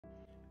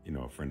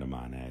A friend of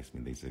mine asked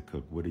me, they said,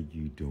 Cook, what are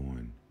you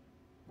doing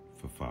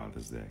for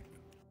Father's Day?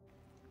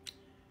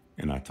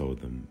 And I told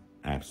them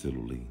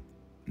absolutely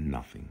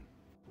nothing.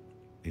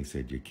 They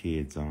said, your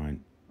kids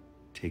aren't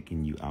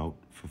taking you out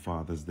for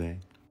Father's Day?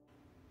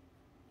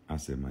 I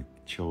said, my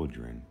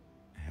children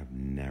have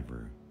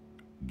never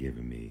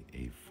given me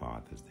a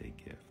Father's Day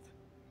gift.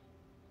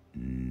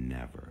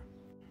 Never.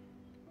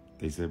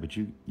 They said, but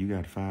you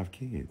got 5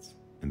 kids.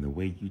 And the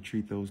way you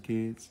treat those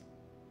kids,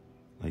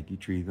 like you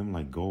treat them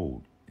like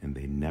gold, and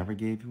they never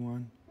gave you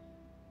one?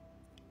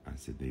 I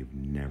said, they've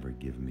never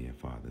given me a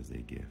Father's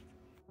Day gift.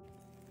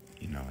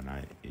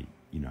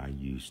 And I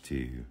used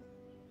to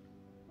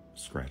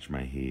scratch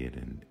my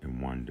head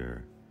and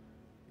wonder,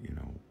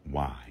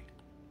 why.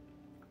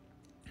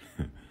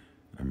 I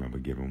remember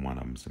giving one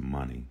of them some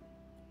money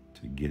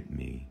to get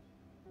me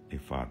a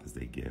Father's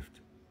Day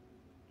gift,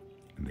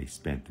 and they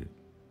spent it.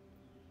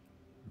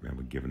 I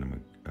remember giving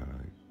them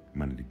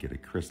money to get a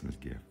Christmas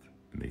gift,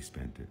 and they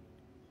spent it.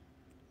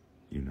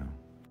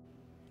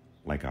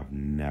 Like I've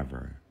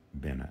never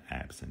been an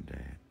absent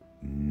dad.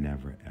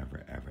 Never,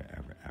 ever, ever,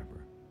 ever,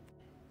 ever.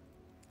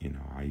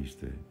 I used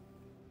to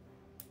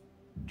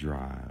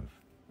drive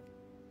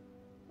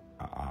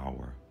an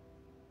hour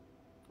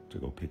to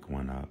go pick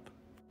one up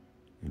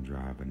and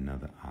drive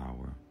another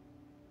hour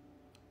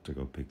to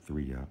go pick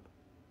 3 up,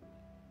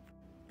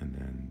 and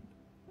then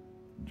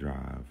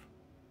drive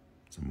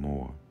some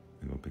more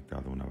and go pick the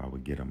other one up. I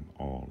would get them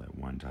all at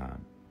one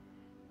time,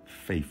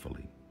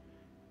 faithfully.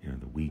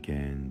 The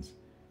weekends,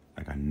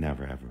 like I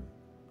never ever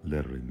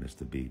literally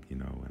missed a beat,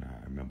 And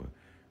I remember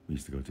we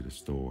used to go to the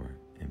store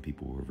and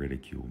people would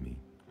ridicule me,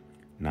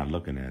 not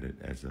looking at it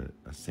as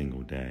a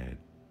single dad,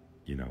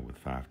 with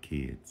 5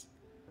 kids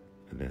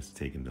that's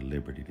taking the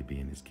liberty to be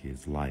in his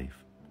kid's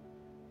life.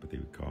 But they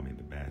would call me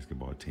the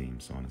basketball team,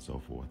 so on and so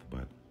forth.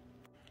 But,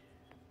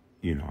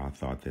 I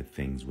thought that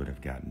things would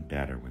have gotten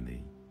better when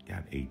they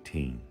got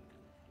 18,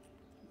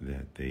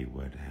 that they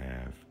would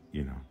have,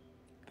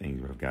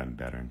 things would have gotten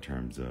better in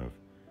terms of,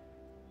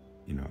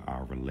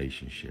 our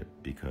relationship,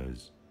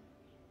 because,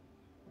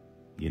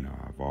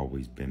 I've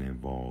always been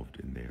involved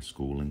in their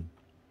schooling.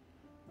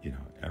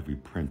 Every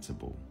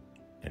principal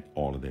at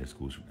all of their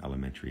schools from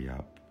elementary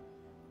up,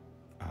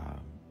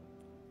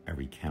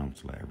 every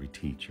counselor, every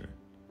teacher.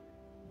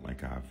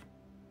 Like I've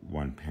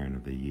won Parent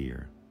of the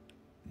Year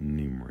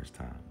numerous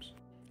times.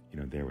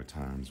 There were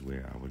times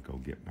where I would go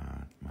get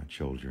my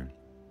children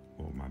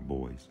or my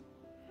boys.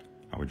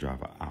 I would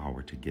drive an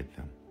hour to get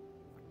them.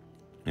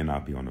 And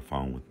I'd be on the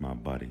phone with my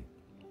buddy.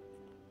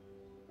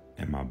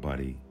 And my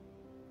buddy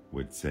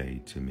would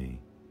say to me,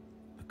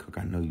 Cook,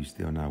 I know you're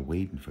still not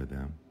waiting for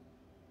them.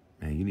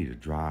 Man, you need to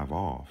drive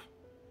off.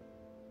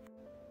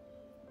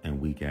 And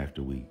week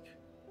after week,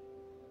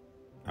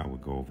 I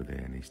would go over there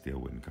and they still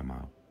wouldn't come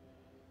out.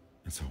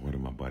 And so one of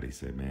my buddies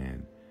said,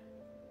 man,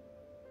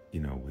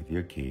 with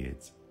your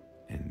kids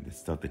and the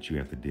stuff that you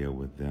have to deal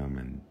with them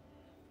and,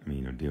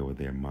 deal with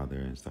their mother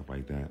and stuff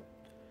like that.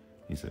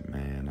 He said,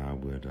 man, I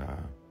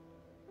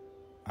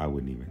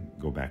wouldn't even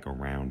go back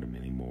around them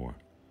anymore.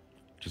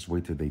 Just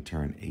wait till they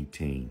turn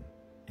 18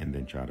 and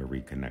then try to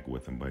reconnect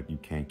with them. But you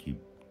can't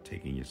keep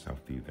taking yourself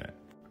through that.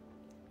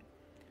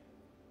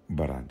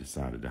 But I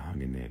decided to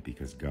hang in there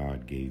because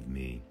God gave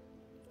me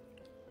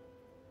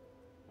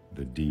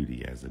the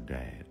duty as a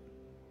dad.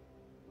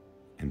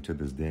 And to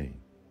this day,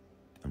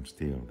 I'm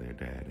still their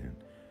dad, and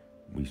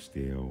we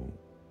still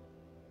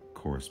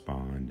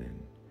correspond,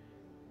 and,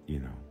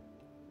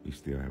 we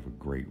still have a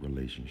great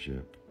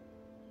relationship.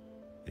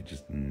 It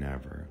just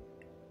never,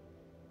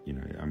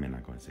 I'm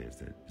not going to say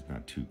it's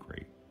not too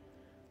great,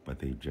 but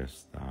they've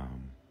just, I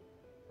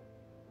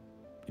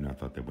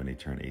thought that when they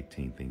turned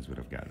 18, things would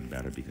have gotten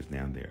better because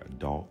now they're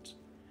adults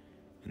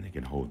and they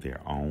can hold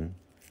their own.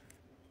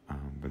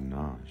 But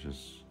no,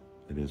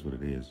 it is what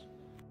it is.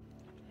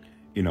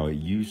 It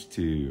used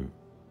to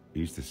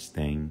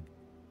sting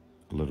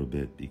a little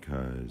bit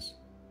because,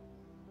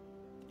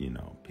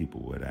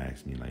 people would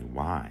ask me like,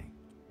 why?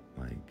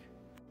 Like,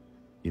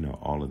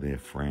 all of their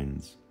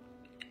friends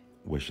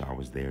wish I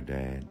was their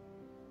dad.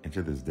 And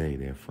to this day,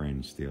 their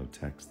friends still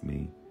text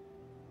me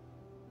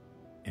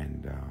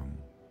and,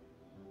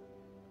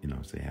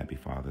 say Happy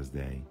Father's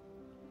Day,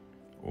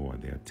 or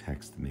they'll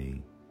text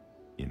me,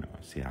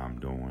 see how I'm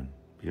doing.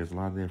 Because a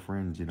lot of their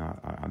friends,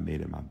 I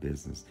made it my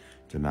business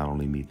to not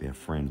only meet their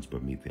friends,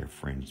 but meet their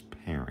friends'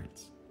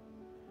 parents.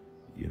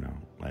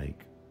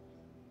 Like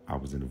I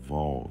was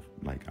involved,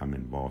 like I'm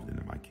involved in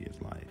my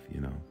kid's life,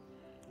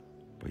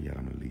 but yet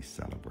I'm at least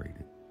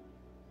celebrated.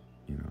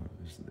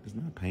 It's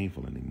not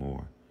painful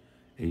anymore.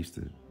 It used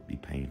to be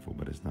painful,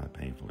 but it's not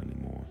painful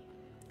anymore.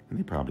 And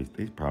they probably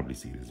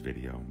see this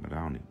video, but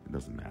it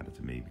doesn't matter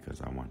to me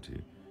because I want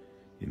to,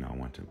 I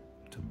want to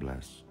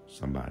bless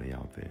somebody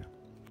out there.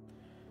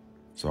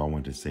 So I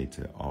want to say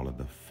to all of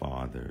the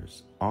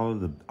fathers, all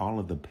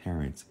of the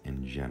parents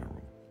in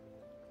general,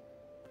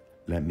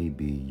 let me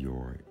be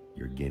your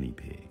guinea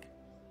pig.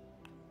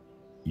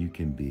 You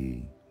can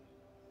be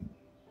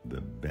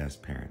the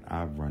best parent.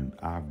 I've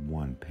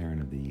won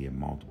Parent of the Year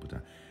multiple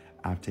times.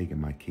 I've taken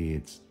my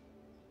kids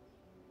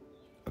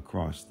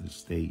across the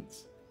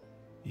states,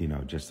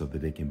 just so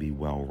that they can be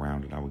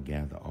well-rounded. I would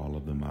gather all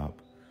of them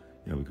up.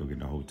 We go get in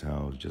the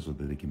hotels just so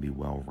that they can be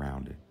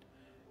well-rounded.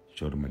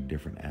 Show them a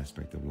different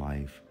aspect of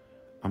life.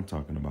 I'm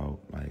talking about,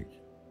 like,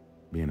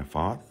 being a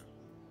father.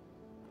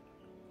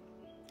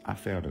 I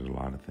failed at a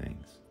lot of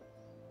things.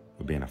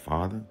 But being a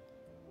father,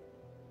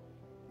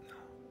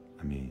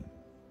 I mean,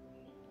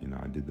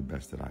 I did the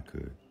best that I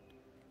could.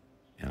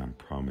 And I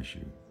promise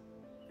you,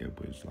 it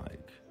was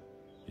like,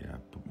 I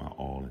put my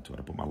all into it.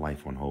 I put my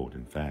life on hold.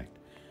 In fact,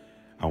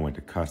 I went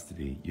to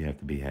custody. You have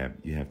to be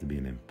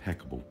an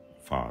impeccable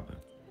father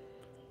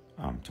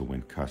to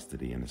win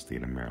custody in the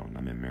state of Maryland.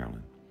 I'm in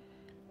Maryland.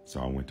 So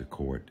I went to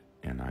court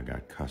and I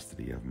got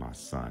custody of my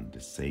son to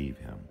save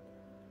him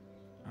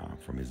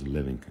from his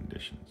living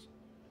conditions.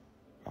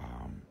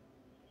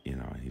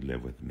 He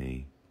lived with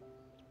me.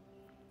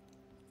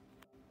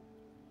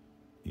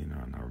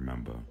 And I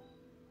remember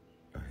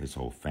his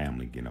whole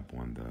family getting up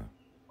on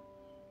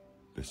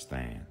the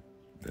stand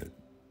that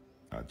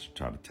to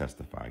try to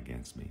testify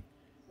against me,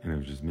 and it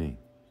was just me.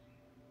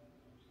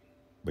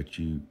 But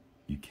you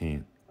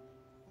can't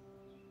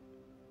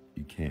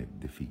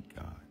defeat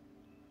God.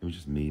 It was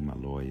just me, my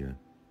lawyer,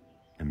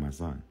 and my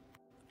son.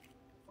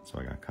 So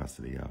I got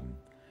custody of him.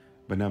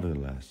 But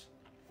nevertheless,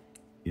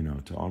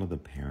 to all of the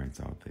parents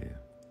out there,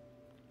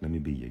 let me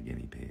be your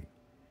guinea pig.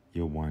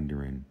 You're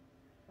wondering,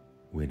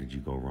 where did you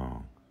go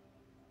wrong?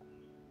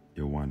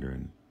 You're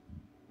wondering,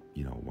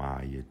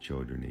 why your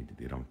children,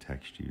 they don't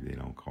text you, they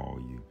don't call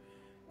you,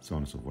 so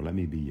on and so forth. Let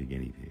me be your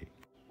guinea pig.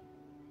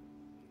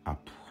 I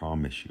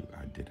promise you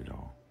I did it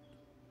all.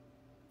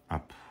 I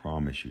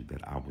promise you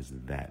that I was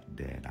that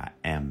dad. I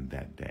am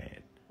that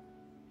dad.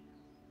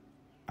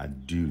 I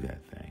do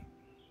that thing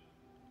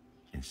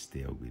and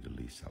still be the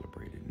least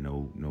celebrated.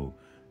 No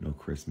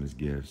Christmas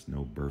gifts,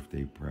 no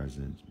birthday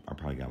presents. I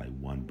probably got like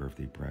one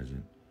birthday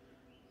present,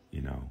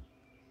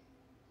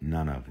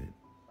 none of it.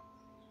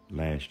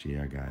 Last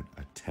year I got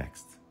a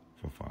text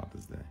for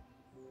Father's Day.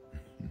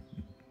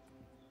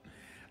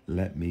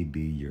 Let me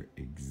be your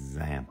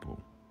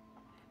example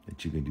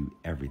that you can do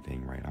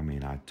everything right. I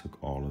mean, I took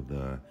all of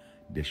the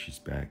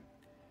disrespect,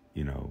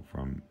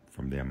 from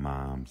their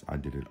moms. I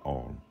did it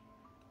all.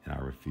 And I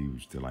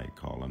refused to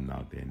call them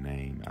out their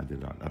name. I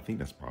think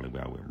that's probably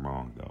where I went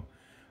wrong though,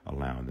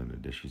 allowing them to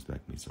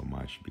disrespect me so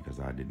much, because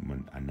I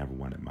never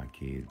wanted my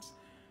kids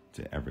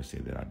to ever say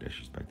that I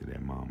disrespected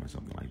their mom or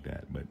something like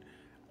that. But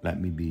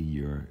let me be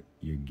your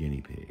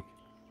guinea pig.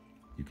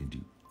 You can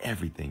do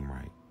everything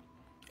right.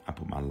 I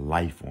put my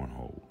life on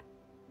hold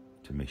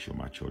to make sure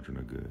my children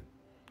are good.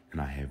 And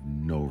I have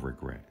no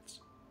regrets.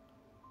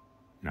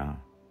 Nah,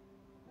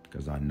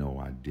 because I know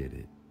I did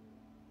it.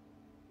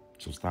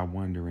 So stop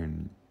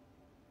wondering,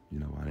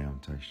 why they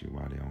don't text you,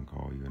 why they don't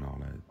call you and all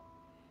that.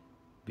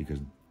 Because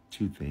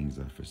two things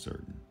are for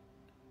certain.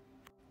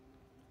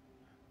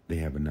 They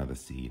have another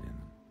seed in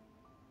them.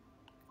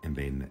 And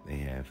they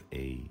have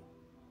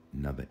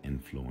another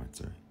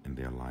influencer in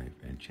their life.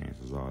 And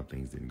chances are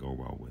things didn't go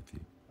well with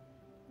you.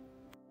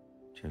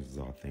 Chances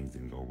are things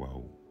didn't go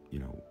well,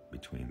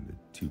 between the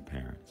two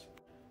parents.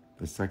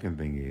 The second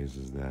thing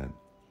is that,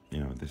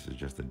 this is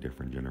just a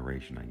different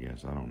generation, I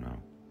guess. I don't know.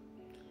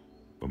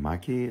 But my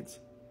kids,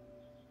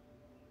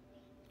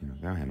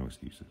 they don't have no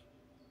excuses.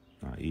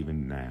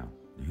 Even now,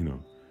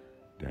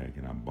 Dad,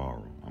 can I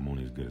borrow? I'm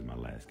only as good as my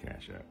last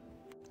Cash App.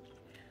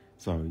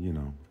 So,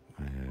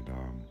 I had,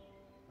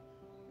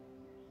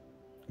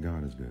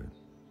 God is good.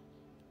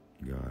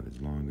 God, as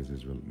long as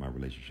my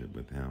relationship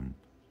with him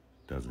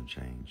doesn't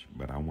change.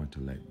 But I want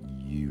to let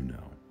you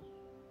know,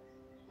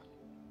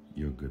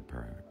 you're a good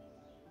parent.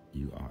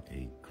 You are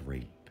a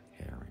great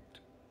parent.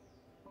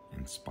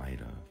 In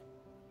spite of.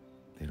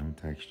 They don't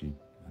text you,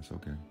 it's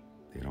okay.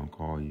 They don't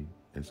call you,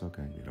 it's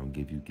okay. They don't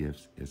give you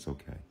gifts, it's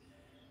okay.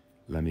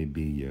 Let me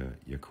be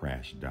your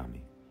crash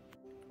dummy.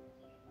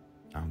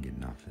 I don't get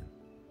nothing.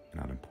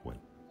 And I done put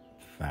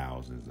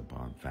thousands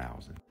upon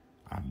thousands.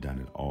 I've done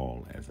it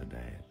all as a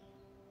dad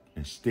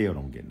and still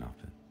don't get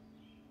nothing.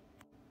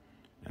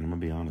 And I'm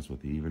gonna be honest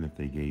with you, even if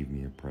they gave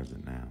me a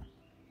present now,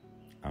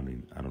 I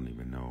don't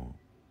even know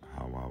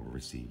how I would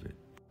receive it,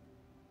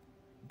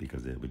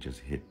 because it would just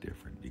hit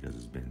different, because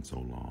it's been so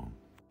long.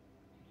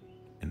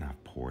 And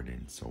I've poured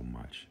in so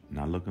much.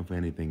 Not looking for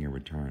anything in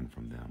return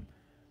from them.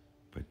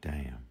 But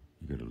damn,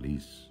 you could at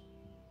least,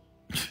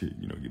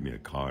 give me a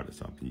card or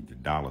something. The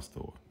dollar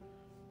store.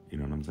 You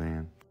know what I'm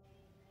saying?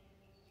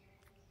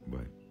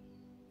 But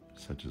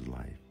such is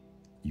life.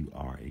 You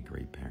are a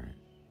great parent.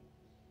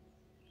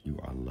 You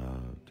are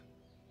loved.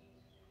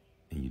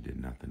 And you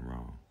did nothing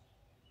wrong.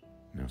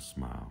 Now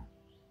smile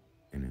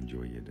and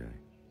enjoy your day.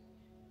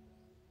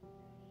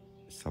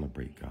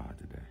 Celebrate God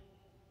today.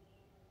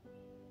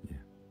 Yeah.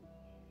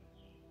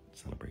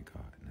 Celebrate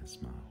God and then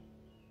smile.